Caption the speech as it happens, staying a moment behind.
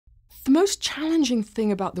The most challenging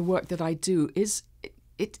thing about the work that I do is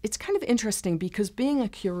it's kind of interesting because being a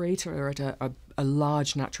curator at a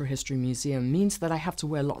large natural history museum means that I have to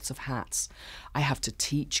wear lots of hats. I have to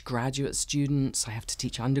teach graduate students, I have to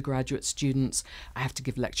teach undergraduate students, I have to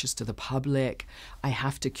give lectures to the public, I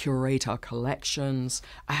have to curate our collections,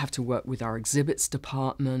 I have to work with our exhibits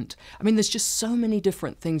department. I mean, there's just so many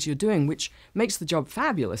different things you're doing, which makes the job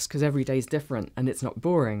fabulous because every day is different and it's not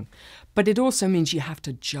boring. But it also means you have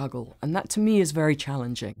to juggle, and that to me is very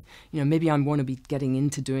challenging. You know, maybe I want to be getting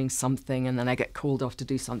into doing something and then I get called off to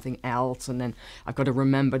do something else, and then I've got to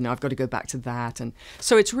remember, now I've got to go back to that. And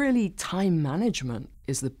so it's really time management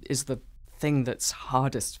is the thing that's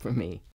hardest for me.